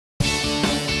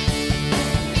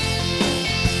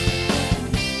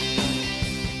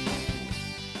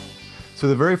So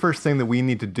the very first thing that we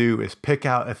need to do is pick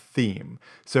out a theme.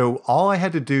 So all I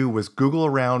had to do was Google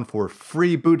around for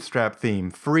free Bootstrap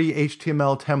theme, free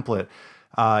HTML template.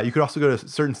 You could also go to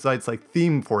certain sites like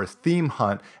ThemeForest, Theme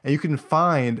Hunt, and you can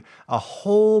find a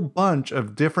whole bunch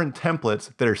of different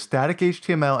templates that are static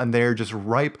HTML and they're just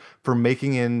ripe for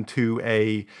making into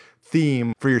a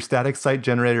theme for your static site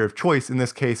generator of choice, in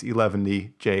this case,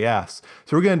 Eleventy.js.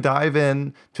 So we're going to dive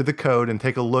in to the code and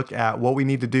take a look at what we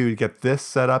need to do to get this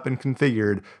set up and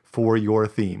configured for your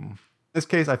theme. In this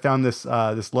case, I found this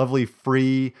lovely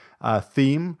free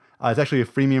theme. It's actually a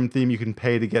freemium theme. You can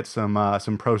pay to get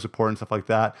some pro support and stuff like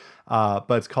that.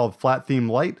 But it's called Flat Theme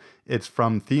Lite. It's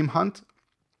from Theme Hunt.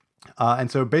 And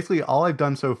so basically all I've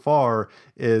done so far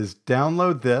is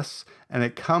download this, and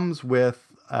it comes with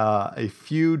a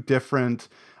few different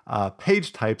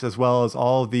page types, as well as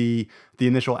all the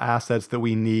initial assets that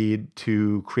we need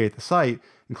to create the site,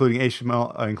 including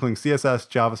HTML, including CSS,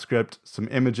 JavaScript, some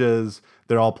images.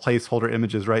 They're all placeholder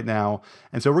images right now.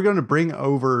 And so we're going to bring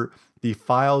over the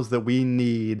files that we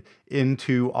need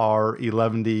into our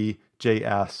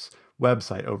Eleventy.js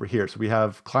website over here. So we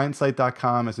have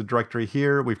clientsite.com as a directory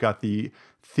here. We've got the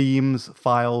themes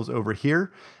files over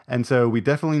here. And so we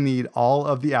definitely need all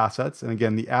of the assets. And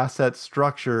again, the asset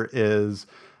structure is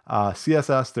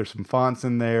CSS, there's some fonts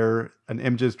in there, an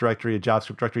images directory, a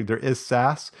JavaScript directory. There is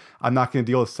Sass. I'm not going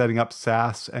to deal with setting up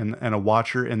Sass and a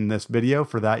watcher in this video.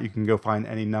 For that, you can go find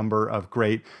any number of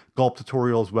great Gulp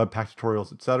tutorials, Webpack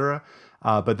tutorials, etc.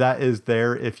 But that is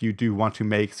there if you do want to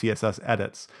make CSS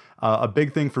edits. A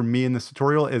big thing for me in this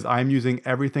tutorial is I'm using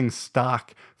everything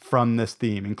stock from this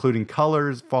theme, including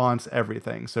colors, fonts,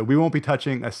 everything. So we won't be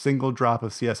touching a single drop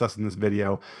of CSS in this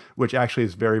video, which actually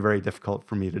is very, very difficult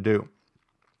for me to do.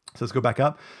 So let's go back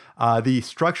up. The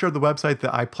structure of the website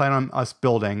that I plan on us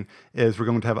building is we're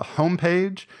going to have a home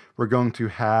page, we're going to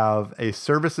have a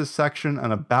services section,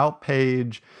 an about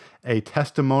page, a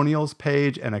testimonials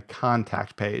page, and a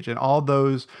contact page. And all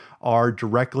those are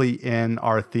directly in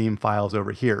our theme files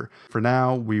over here. For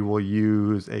now, we will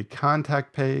use a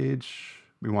contact page.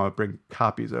 We want to bring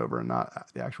copies over, not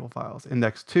the actual files.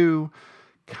 Index 2,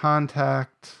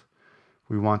 contact.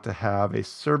 We want to have a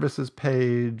services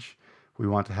page. We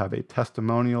want to have a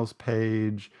testimonials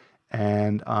page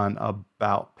and an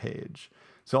about page.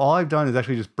 So all I've done is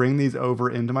actually just bring these over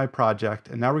into my project.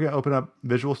 And now we're going to open up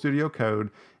Visual Studio Code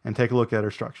and take a look at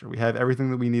our structure. We have everything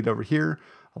that we need over here,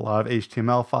 a lot of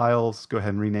HTML files. Go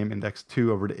ahead and rename index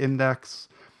 2 over to index.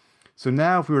 So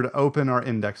now if we were to open our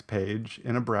index page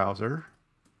in a browser,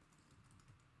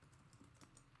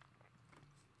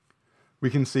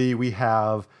 we can see we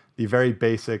have the very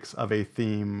basics of a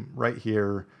theme right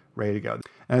here, ready to go.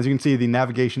 And as you can see, the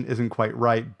navigation isn't quite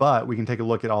right, but we can take a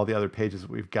look at all the other pages that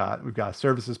we've got. We've got a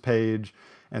services page,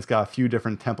 and it's got a few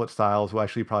different template styles. We'll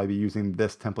actually probably be using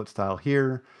this template style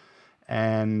here.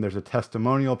 And there's a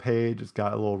testimonial page. It's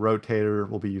got a little rotator.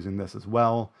 We'll be using this as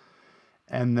well.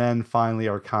 And then finally,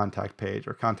 our contact page.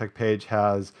 Our contact page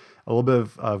has a little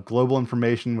bit of global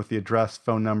information with the address,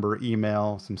 phone number,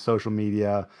 email, some social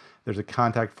media. There's a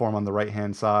contact form on the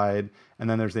right-hand side, and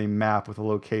then there's a map with a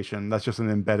location. That's just an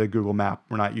embedded Google map.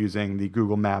 We're not using the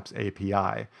Google Maps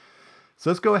API. So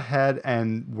let's go ahead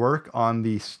and work on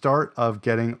the start of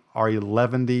getting our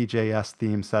Eleventy.js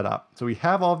theme set up. So we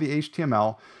have all the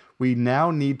HTML. We now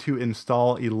need to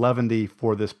install Eleventy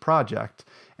for this project.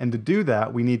 And to do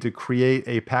that, we need to create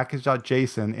a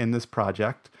package.json in this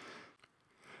project.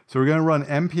 So we're going to run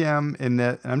npm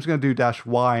init, and I'm just going to do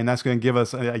 -y, and that's going to give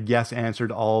us a yes answer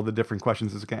to all the different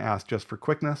questions it's going to ask just for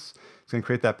quickness. It's going to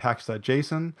create that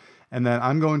package.json, and then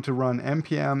I'm going to run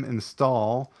npm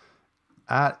install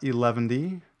at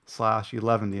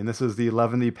Eleventy/Eleventy, and this is the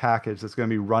Eleventy package that's going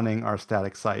to be running our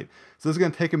static site. So this is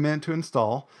going to take a minute to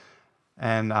install,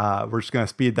 and we're just going to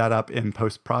speed that up in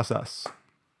post-process.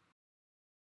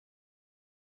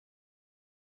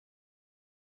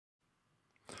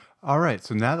 All right,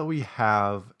 so now that we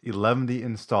have Eleventy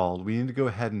installed, we need to go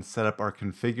ahead and set up our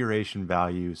configuration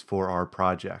values for our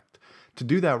project. To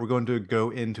do that, we're going to go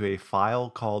into a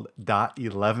file called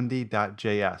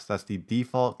 .eleventy.js. That's the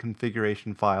default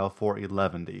configuration file for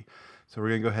Eleventy. So we're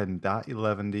going to go ahead and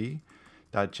 .eleventy.js.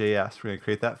 We're going to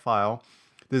create that file.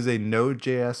 This is a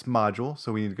Node.js module,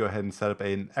 so we need to go ahead and set up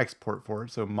an export for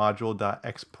it. So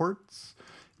module.exports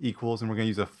equals, and we're going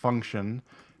to use a function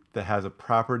that has a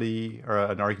property or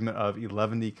an argument of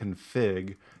Eleventy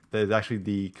config that is actually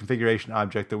the configuration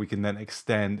object that we can then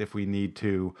extend if we need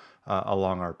to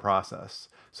along our process.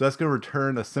 So that's going to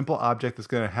return a simple object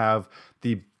that's going to have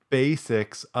the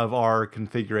basics of our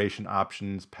configuration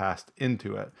options passed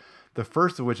into it. The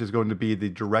first of which is going to be the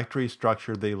directory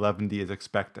structure that Eleventy is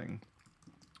expecting.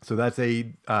 So that's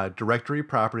a directory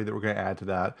property that we're going to add to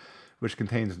that, which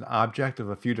contains an object of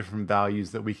a few different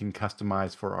values that we can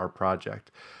customize for our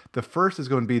project. The first is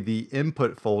going to be the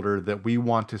input folder that we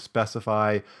want to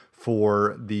specify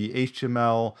for the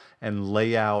HTML and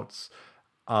layouts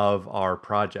of our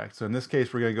project. So in this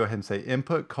case, we're going to go ahead and say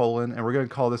input : and we're going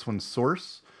to call this one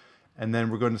source. And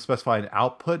then we're going to specify an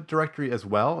output directory as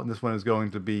well. And this one is going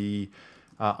to be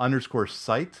underscore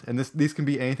site. And these can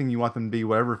be anything you want them to be,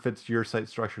 whatever fits your site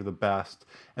structure the best.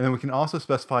 And then we can also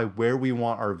specify where we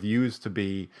want our views to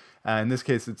be. In this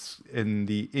case, it's in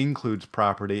the includes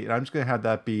property. And I'm just going to have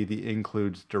that be the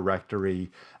includes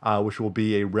directory, which will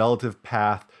be a relative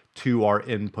path to our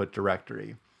input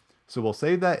directory. So we'll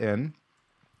save that in.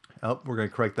 Oh, we're going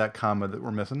to correct that comma that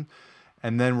we're missing.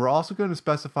 And then we're also going to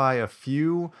specify a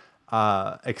few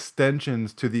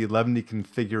extensions to the Eleventy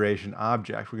configuration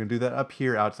object. We're going to do that up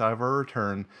here outside of our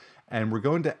return, and we're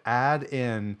going to add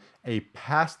in a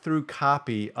pass-through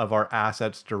copy of our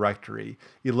assets directory.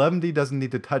 Eleventy doesn't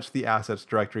need to touch the assets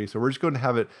directory, so we're just going to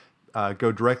have it go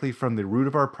directly from the root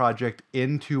of our project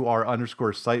into our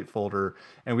underscore site folder,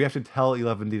 and we have to tell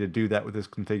Eleventy to do that with this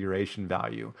configuration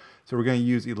value. So we're going to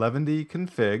use Eleventy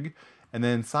config, and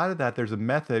then inside of that there's a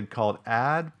method called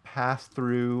add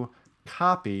passthrough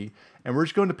copy, and we're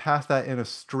just going to pass that in a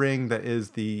string that is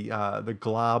the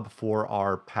glob for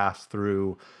our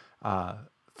pass-through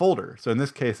folder. So in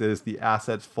this case, it is the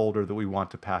assets folder that we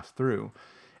want to pass through.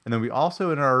 And then we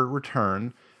also, in our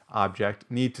return object,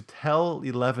 need to tell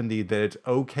Eleventy that it's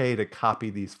okay to copy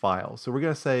these files. So we're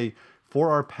going to say for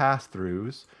our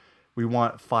pass-throughs, we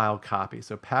want file copy.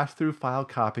 So pass-through file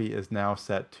copy is now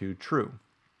set to true.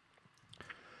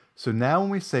 So now when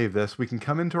we save this, we can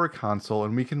come into our console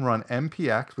and we can run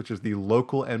npx, which is the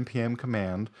local npm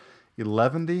command,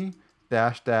 Eleventy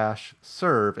 --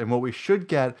 serve, and what we should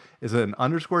get is an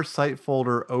underscore site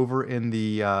folder over in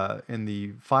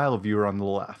the file viewer on the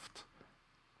left.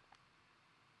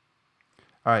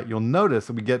 All right, you'll notice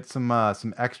that we get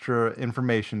some extra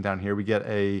information down here. We get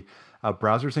a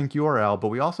browser sync URL, but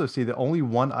we also see that only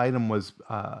one item was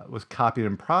copied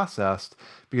and processed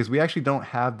because we actually don't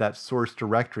have that source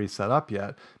directory set up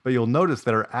yet. But you'll notice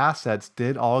that our assets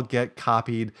did all get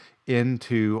copied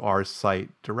into our site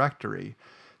directory.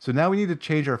 So now we need to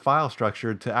change our file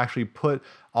structure to actually put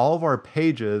all of our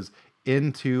pages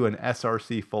into an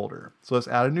SRC folder. So let's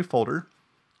add a new folder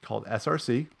called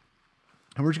SRC.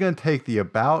 And we're just going to take the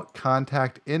about,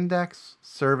 contact, index,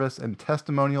 service, and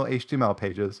testimonial HTML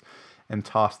pages and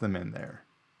toss them in there.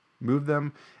 Move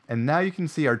them, and now you can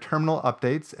see our terminal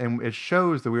updates, and it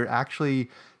shows that we're actually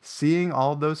seeing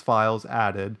all of those files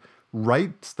added,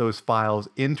 writes those files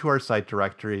into our site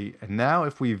directory, and now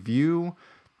if we view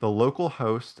the local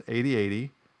host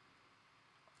 8080,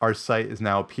 our site is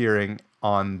now appearing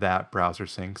on that browser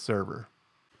sync server.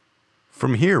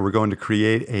 From here, we're going to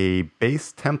create a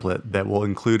base template that will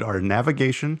include our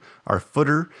navigation, our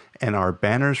footer, and our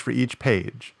banners for each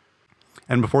page.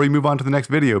 And before we move on to the next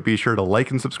video, be sure to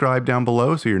like and subscribe down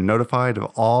below so you're notified of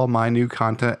all my new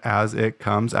content as it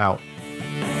comes out.